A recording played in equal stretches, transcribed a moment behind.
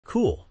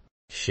Cool.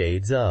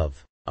 Shades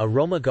of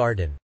Aroma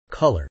Garden.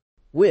 Color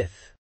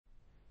with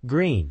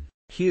green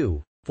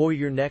hue for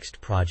your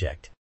next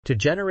project. To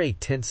generate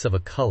tints of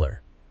a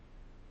color,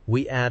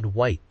 we add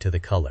white to the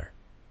color.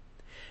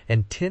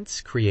 And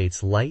tints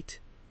creates light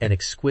and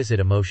exquisite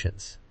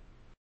emotions.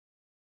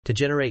 To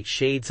generate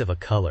shades of a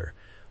color,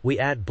 we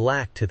add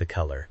black to the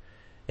color,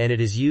 and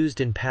it is used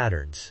in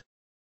patterns.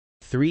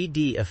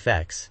 3D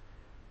effects,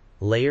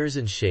 layers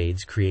and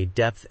shades create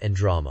depth and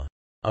drama.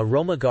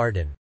 Aroma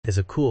Garden is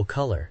a cool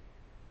color,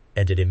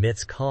 and it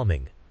emits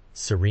calming,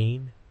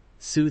 serene,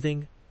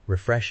 soothing,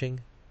 refreshing,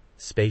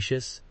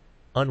 spacious,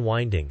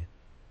 unwinding,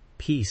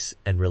 peace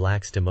and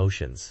relaxed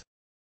emotions.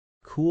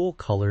 Cool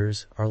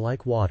colors are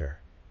like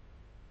water,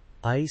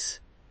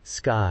 ice,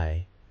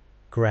 sky,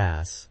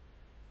 grass,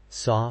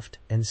 soft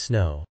and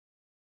snow.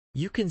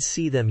 You can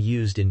see them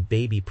used in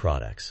baby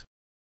products,